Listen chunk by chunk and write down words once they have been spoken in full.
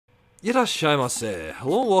Irashaimase.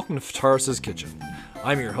 Hello and welcome to Fataris' Kitchen.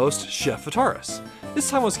 I'm your host, Chef Fataris. It's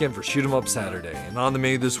time once again for Shoot 'em Up Saturday, and on the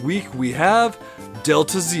menu this week we have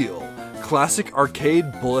DeltaZeal, classic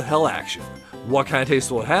arcade bullet hell action. What kind of taste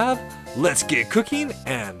will it have? Let's get cooking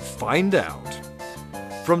and find out.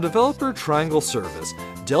 From developer Triangle Service,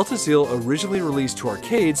 DeltaZeal originally released to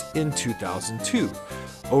arcades in 2002.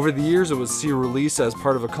 Over the years, it would see release as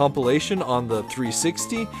part of a compilation on the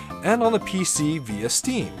 360 and on the PC via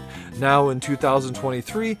Steam. Now in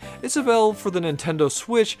 2023, it's available for the Nintendo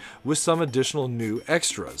Switch with some additional new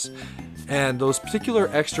extras. And those particular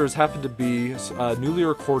extras happen to be newly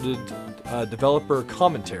recorded developer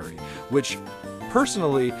commentary, which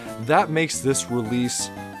personally, that makes this release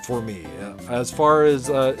for me. As far as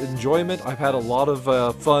enjoyment, I've had a lot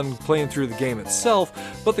of fun playing through the game itself,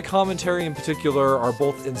 but the commentary in particular are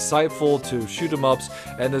both insightful to shoot 'em ups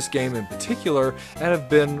and this game in particular, and have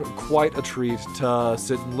been quite a treat to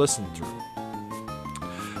sit and listen through.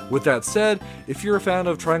 With that said, if you're a fan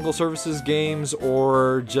of Triangle Services games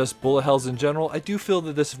or just bullet hells in general, I do feel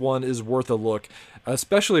that this one is worth a look,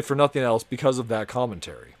 especially for nothing else because of that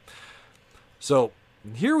commentary. So,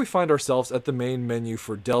 here we find ourselves at the main menu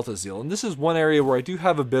for DeltaZeal, and this is one area where I do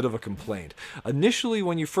have a bit of a complaint. Initially,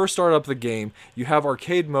 when you first start up the game, you have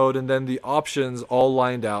arcade mode and then the options all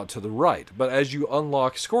lined out to the right. But as you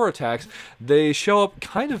unlock score attacks, they show up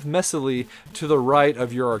kind of messily to the right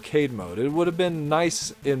of your arcade mode. It would have been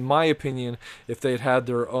nice, in my opinion, if they'd had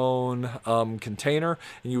their own container,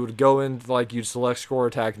 and you would go in, like, you'd select score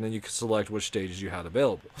attack, and then you could select which stages you had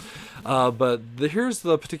available. Here's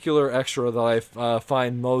the particular extra that I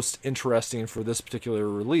find most interesting for this particular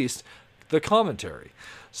release, the commentary.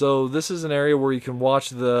 So this is an area where you can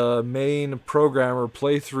watch the main programmer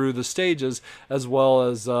play through the stages, as well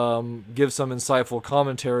as give some insightful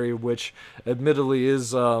commentary, which admittedly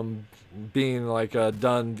is being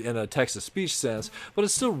done in a text-to-speech sense, but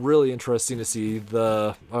it's still really interesting to see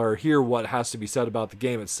or hear what has to be said about the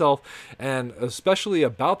game itself, and especially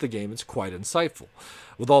about the game, it's quite insightful.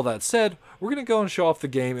 With all that said, we're going to go and show off the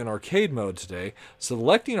game in arcade mode today.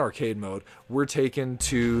 Selecting arcade mode, we're taken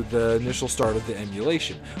to the initial start of the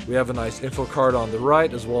emulation. We have a nice info card on the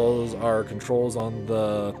right, as well as our controls on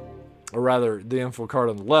the info card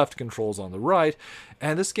on the left, controls on the right,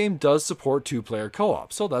 and this game does support 2-player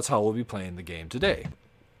co-op, so that's how we'll be playing the game today.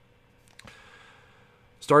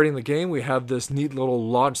 Starting the game, we have this neat little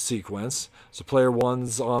launch sequence. So player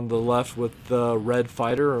 1's on the left with the red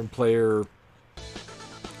fighter, and player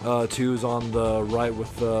 2's on the right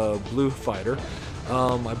with the blue fighter.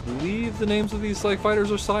 I believe the names of these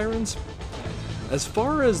fighters are sirens. As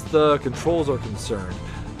far as the controls are concerned,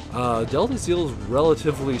 DeltaZeal is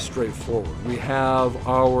relatively straightforward. We have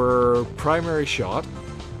our primary shot,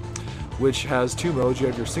 which has two modes. You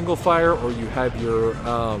have your single fire or you have your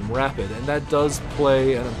rapid, and that does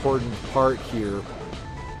play an important part here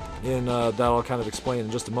that I'll kind of explain in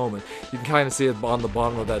just a moment. You can kind of see it on the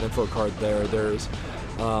bottom of that info card there. There's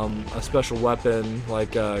a special weapon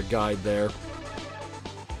guide there.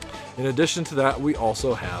 In addition to that, we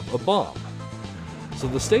also have a bomb. So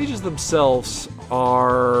the stages themselves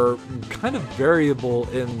are kind of variable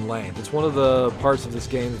in length. It's one of the parts of this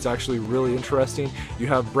game that's actually really interesting. You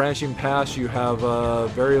have branching paths, you have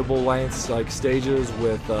variable lengths stages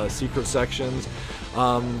with secret sections.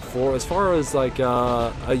 For as far as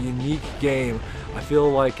a unique game, I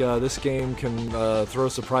feel like this game can throw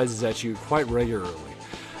surprises at you quite regularly.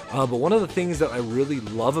 But one of the things that I really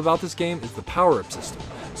love about this game is the power-up system.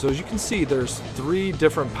 So as you can see, there's 3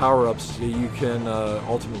 different power-ups that you can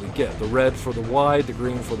ultimately get. The red for the wide, the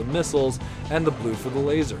green for the missiles, and the blue for the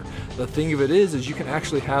laser. The thing of it is you can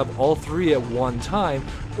actually have all 3 at one time,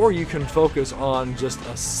 or you can focus on just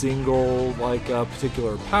a single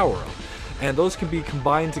particular power-up. And those can be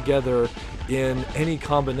combined together in any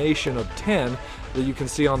combination of 10 that you can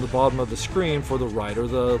see on the bottom of the screen for the right or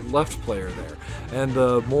the left player there. And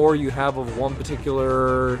the more you have of one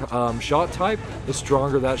particular shot type, the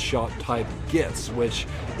stronger that shot type gets, which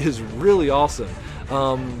is really awesome.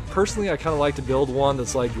 Personally, I kind of like to build one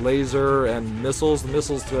that's like laser and missiles. The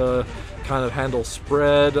missiles to kind of handle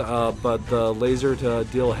spread, but the laser to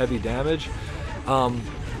deal heavy damage.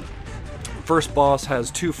 First boss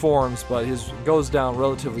has 2 forms, but his goes down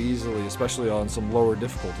relatively easily, especially on some lower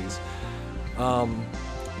difficulties.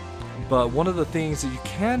 But one of the things that you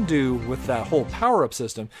can do with that whole power-up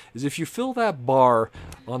system is if you fill that bar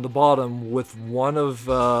on the bottom with one of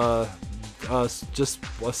just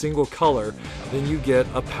a single color, then you get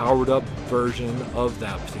a powered-up version of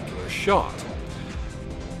that particular shot.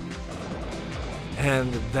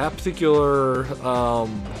 And that particular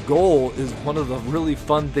goal is one of the really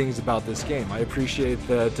fun things about this game. I appreciate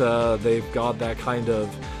that they've got that kind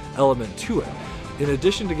of element to it. In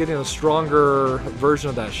addition to getting a stronger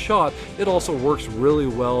version of that shot, it also works really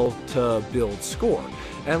well to build score.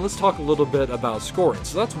 And let's talk a little bit about scoring.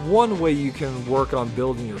 So that's one way you can work on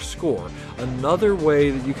building your score. Another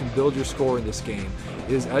way that you can build your score in this game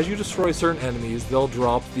is as you destroy certain enemies, they'll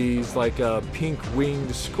drop these like pink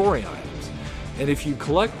winged scoring items. And if you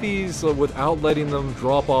collect these without letting them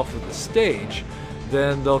drop off of the stage,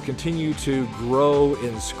 then they'll continue to grow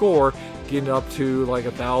in score, getting up to like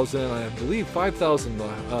 1,000, I believe 5,000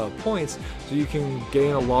 points, so you can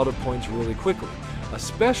gain a lot of points really quickly.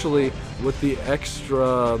 Especially with the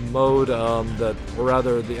extra mode, or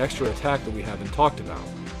rather the extra attack that we haven't talked about.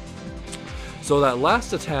 So that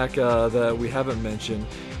last attack that we haven't mentioned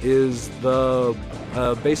is the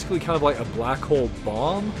basically kind of like a black hole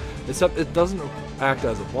bomb, except it doesn't act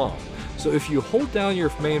as a bomb. So if you hold down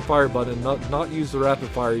your main fire button and not use the rapid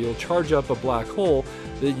fire, you'll charge up a black hole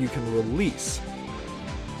that you can release.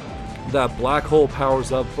 That black hole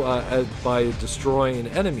powers up by destroying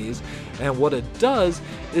enemies, and what it does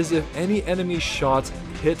is if any enemy shots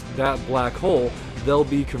hit that black hole, they'll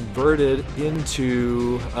be converted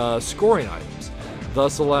into scoring items,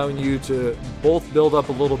 thus allowing you to both build up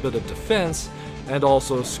a little bit of defense and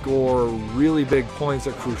also score really big points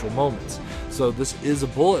at crucial moments. So this is a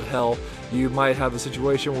bullet hell. You might have a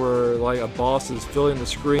situation where like a boss is filling the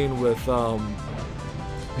screen with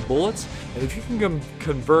bullets, and if you can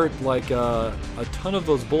convert like a ton of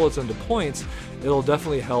those bullets into points, it'll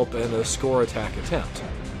definitely help in a score attack attempt.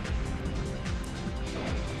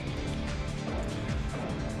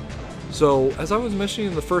 So as I was mentioning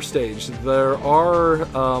in the first stage, there are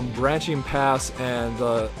branching paths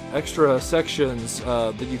and extra sections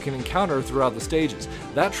that you can encounter throughout the stages.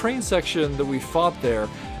 That train section that we fought there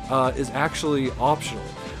is actually optional.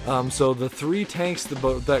 So the 3 tanks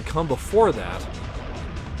that come before that,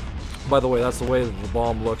 by the way, that's the way that the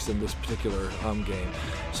bomb looks in this particular game.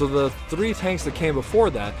 So the 3 tanks that came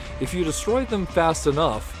before that, if you destroy them fast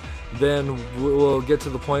enough, then we'll get to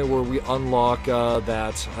the point where we unlock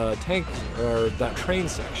that tank or that train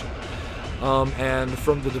section. And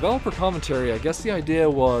from the developer commentary, I guess the idea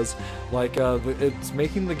was like it's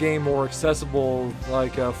making the game more accessible,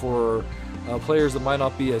 like for players that might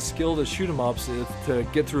not be as skilled at shoot 'em ups to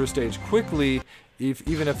get through a stage quickly.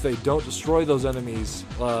 Even if they don't destroy those enemies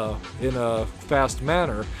in a fast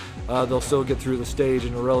manner, they'll still get through the stage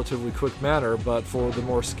in a relatively quick manner. But for the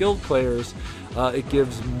more skilled players, it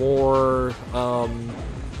gives more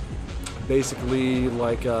basically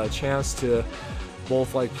like a chance to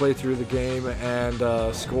both like play through the game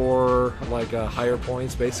and score like higher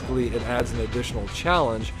points. Basically, it adds an additional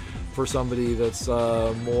challenge for somebody that's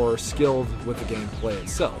more skilled with the gameplay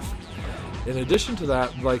itself. In addition to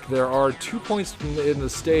that, like there are 2 points in the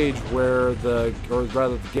stage where or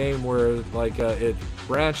rather the game where like it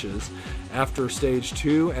branches after stage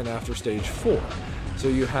 2 and after stage 4. So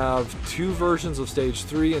you have 2 versions of stage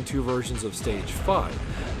 3 and 2 versions of stage 5.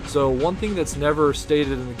 So one thing that's never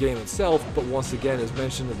stated in the game itself, but once again is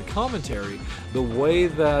mentioned in the commentary, the way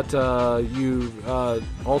that you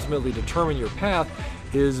ultimately determine your path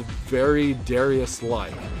is very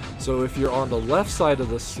Darius-like. So if you're on the left side of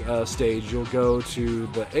the stage, you'll go to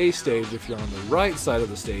the A stage. If you're on the right side of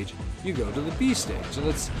the stage, you go to the B stage. And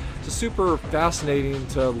it's super fascinating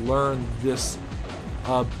to learn this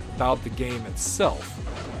about the game itself.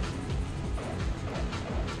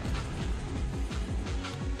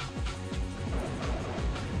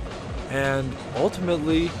 And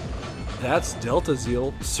ultimately, that's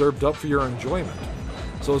DeltaZeal served up for your enjoyment.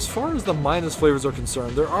 So as far as the minus flavors are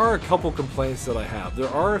concerned, there are a couple complaints that I have. There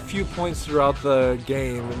are a few points throughout the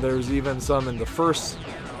game, and there's even some in the first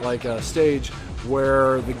stage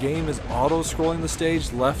where the game is auto-scrolling the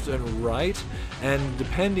stage left and right, and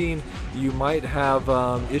depending, you might have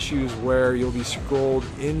issues where you'll be scrolled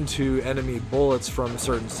into enemy bullets from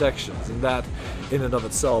certain sections, and that in and of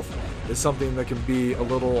itself is something that can be a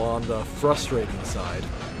little on the frustrating side.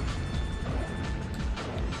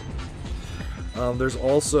 There's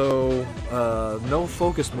also no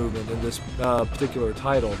focus movement in this particular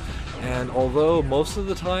title, and although most of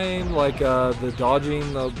the time the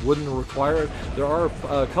dodging wouldn't require it, there are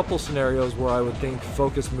a couple scenarios where I would think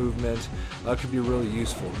focus movement could be really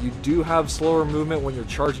useful. You do have slower movement when you're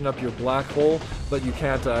charging up your black hole, but you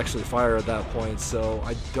can't actually fire at that point, so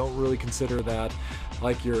I don't really consider that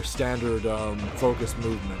like your standard focus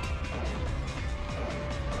movement.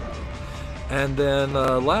 And then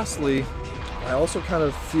lastly, I also kind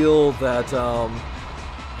of feel that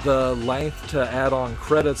the length to add on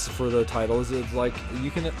credits for the title is like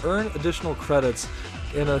you can earn additional credits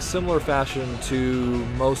in a similar fashion to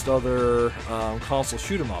most other console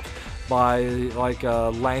shoot 'em ups by like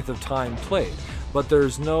length of time played, but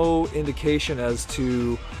there's no indication as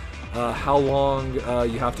to how long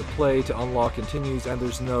you have to play to unlock continues, and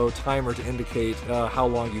there's no timer to indicate how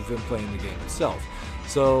long you've been playing the game itself.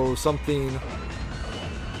 So something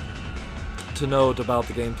to note about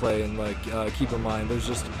the gameplay, and like keep in mind, there's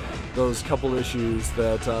just those couple issues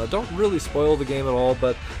that don't really spoil the game at all,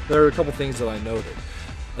 but there are a couple things that I noted.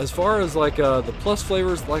 As far as like the plus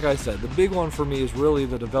flavors, like I said, the big one for me is really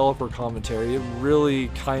the developer commentary. It really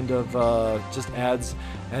kind of just adds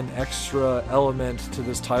an extra element to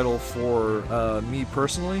this title for me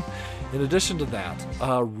personally. In addition to that,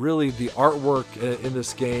 really the artwork in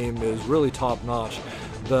this game is really top notch.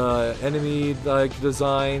 The enemy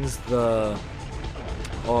designs, the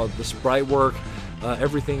sprite work,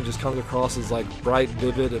 everything just comes across as like bright,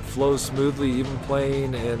 vivid. It flows smoothly, even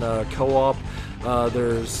playing in co-op.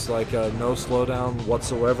 There's like no slowdown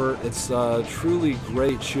whatsoever. It's truly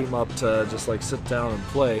great shoot 'em up to just like sit down and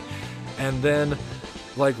play. And then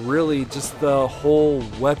like really just the whole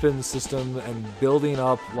weapon system and building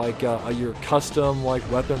up like your custom like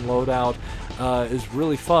weapon loadout is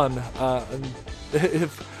really fun. And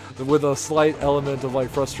with a slight element of like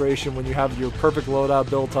frustration when you have your perfect loadout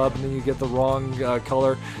built up and then you get the wrong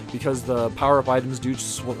color because the power-up items do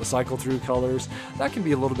cycle through colors. That can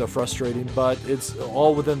be a little bit frustrating, but it's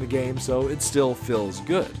all within the game, so it still feels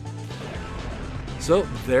good. So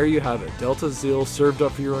there you have it, DeltaZeal served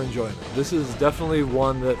up for your enjoyment. This is definitely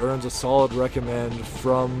one that earns a solid recommend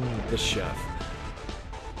from the chef.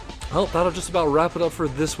 Well, that'll just about wrap it up for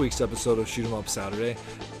this week's episode of Shoot 'em Up Saturday.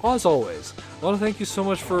 As always, I want to thank you so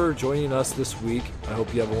much for joining us this week. I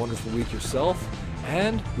hope you have a wonderful week yourself,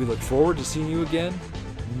 and we look forward to seeing you again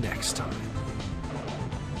next time.